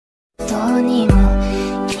どにも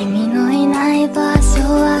君のいない場所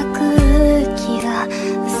は空気が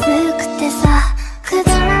薄くてさ、く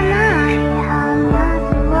だらない話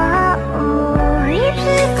は思いつ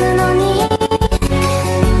くのに、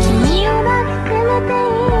君を抱きしめて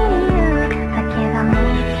いるだけが見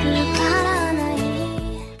つからない。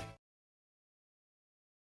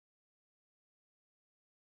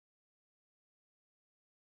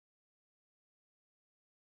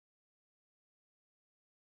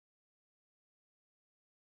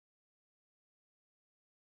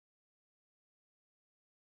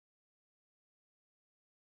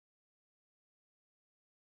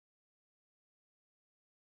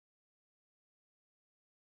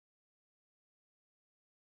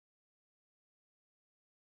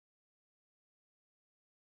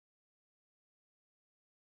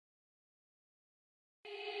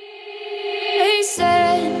They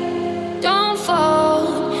said, don't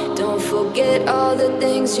fall, don't forget all the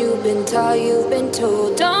things you've been taught, you've been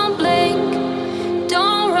told. Don't blink,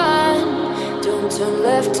 don't run, don't turn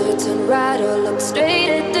left or turn right or look straight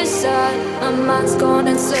at the sun. My mind's going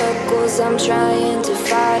in circles, I'm trying to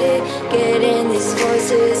fight it. Getting these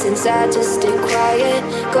voices inside to stay quiet.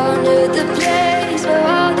 Gone to the place where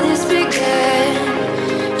all this began.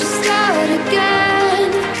 Just start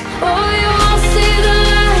again. Oh, you won't see the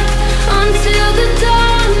light until the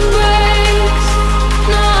dawn breaks.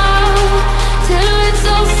 No, till it's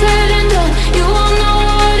all said and done, you won't know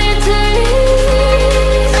what it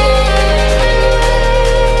takes.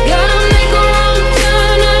 Gotta make a wrong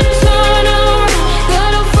turn and turn around.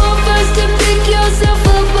 Gotta fall fast to pick yourself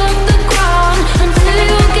up off the ground. Until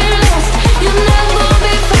you get lost, you'll never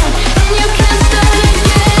be found, and you can't start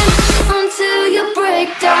again until you break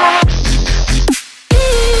down.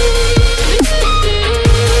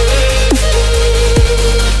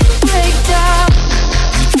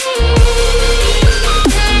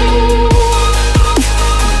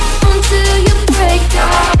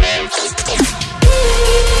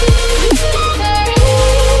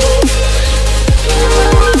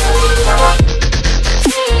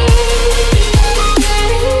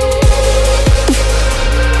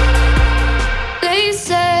 They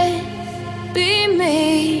say, be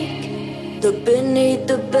meek, look beneath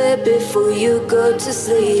the bed before you go to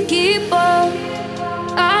sleep. Keep on,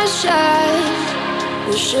 I shine,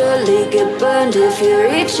 will surely get burned if you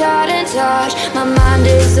reach out and touch. My mind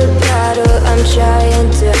is a battle, I'm trying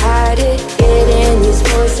to hide it. Getting these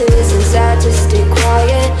voices inside to stay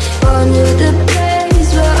quiet. On to the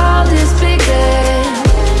place where all this began.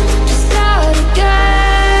 Just start again.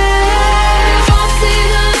 Won't see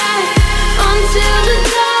the light until the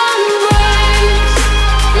dawn breaks.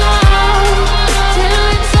 No, till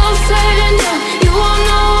it's all said and done, you won't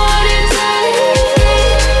know what it takes.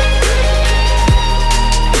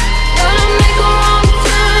 Gotta make a wrong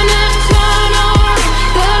turn and turn around.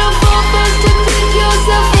 Gotta fall fast to pick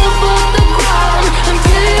yourself up off the ground.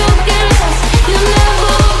 Until you get lost, you'll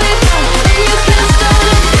never be found, and you can't start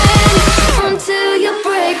again until you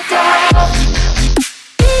break down.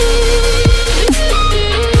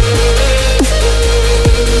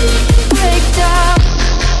 Break down.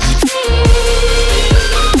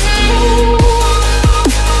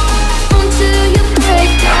 Until you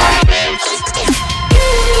break down.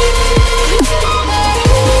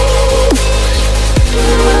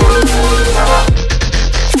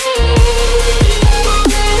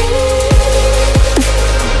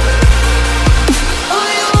 Oh,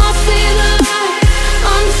 you won't see the light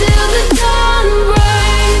until the dawn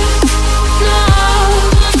breaks. No,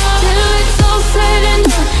 till it's all said and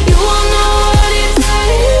done, you won't know what it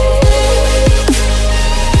takes.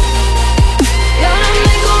 Gotta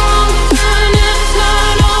make a wrong turn and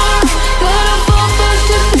turn around. Gotta fall fast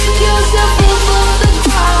to pick yourself up off the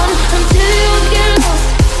ground. Until you get lost,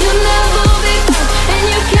 you'll never be found, and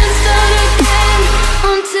you can't start again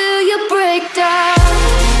until you break down.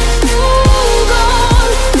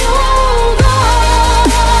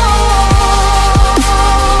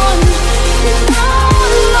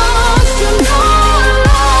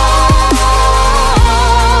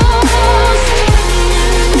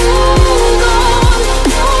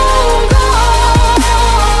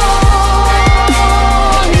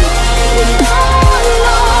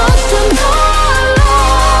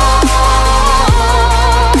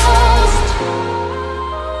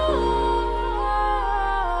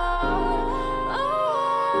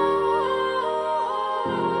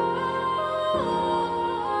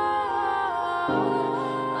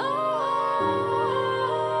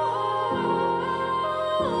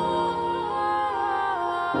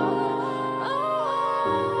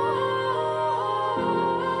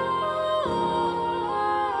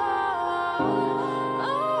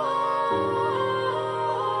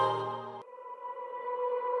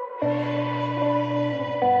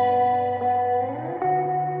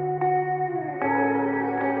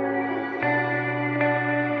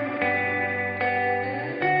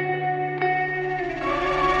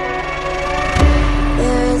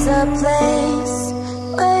 a place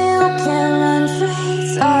where you can run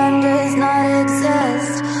free. Time does not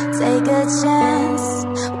exist. Take a chance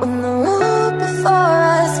when the road before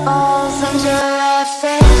us falls under our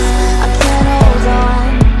face. I can't hold on,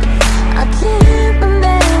 I can't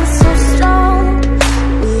remain so strong.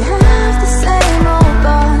 We have the same old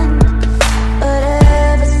bond, but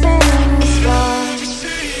everything is wrong.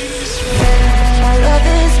 My love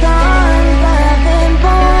is gone, but I've been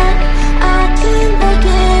born. I can make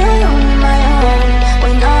it on my own.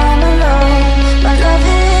 When I'm alone, my love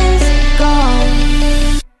is gone.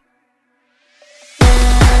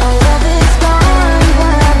 Our love is gone,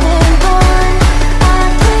 but I've been born. I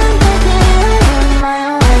can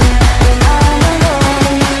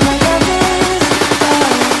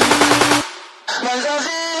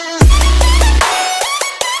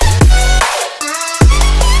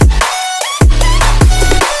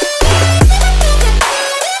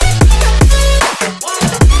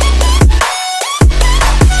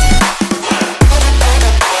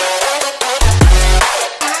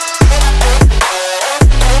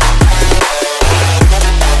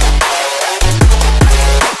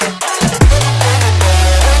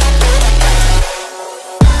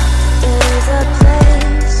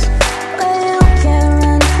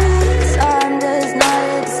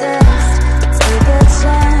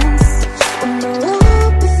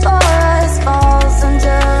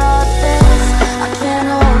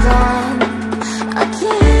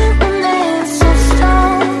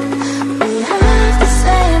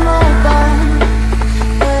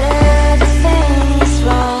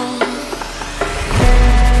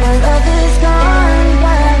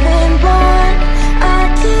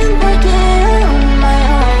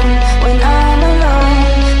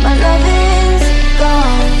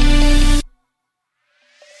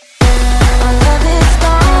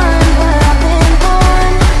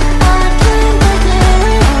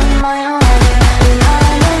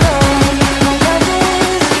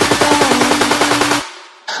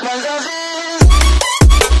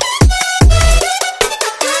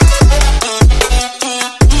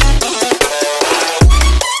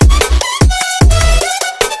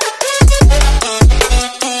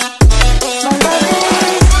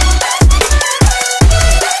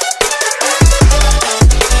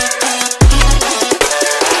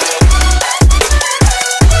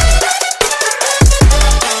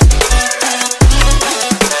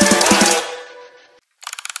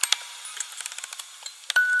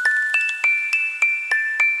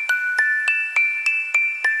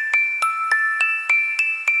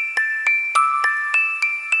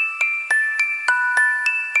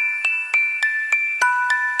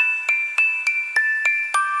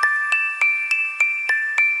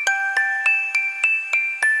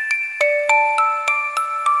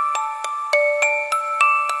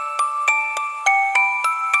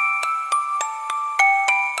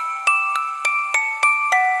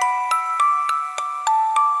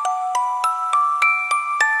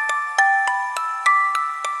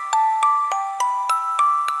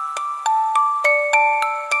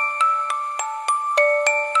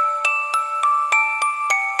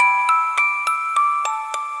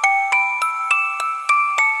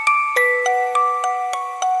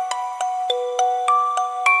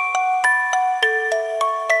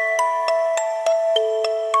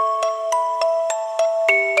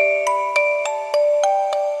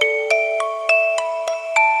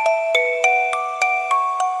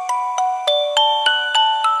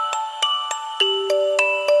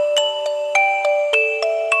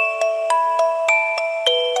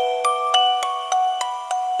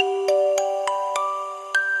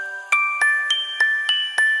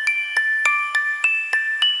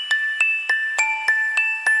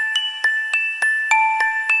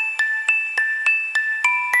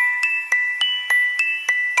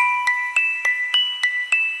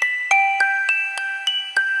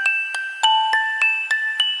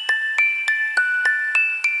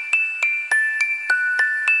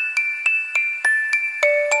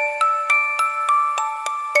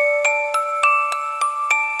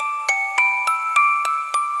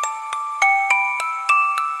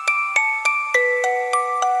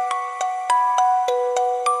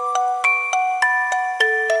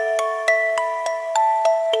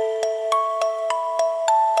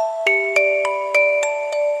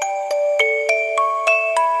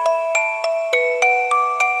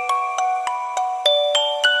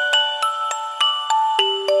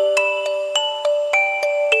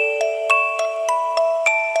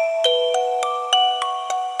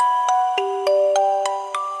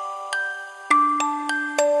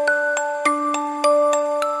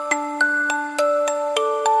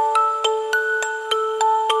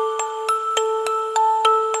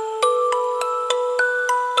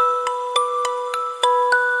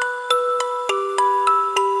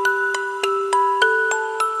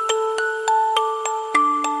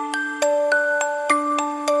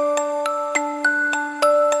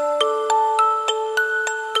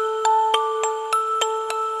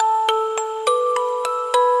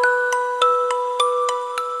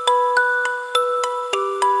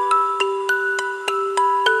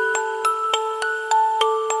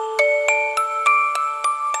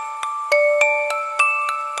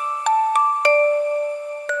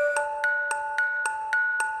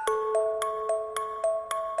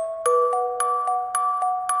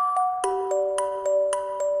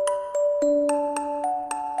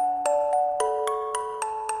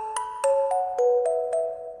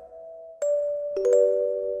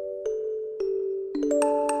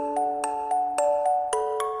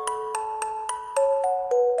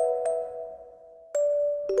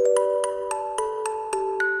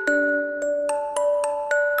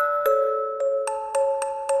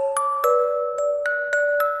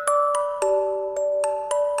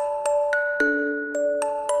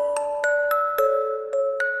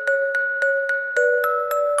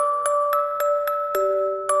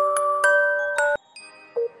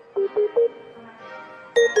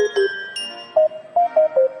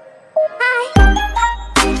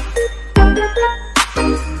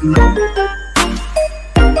Thank you.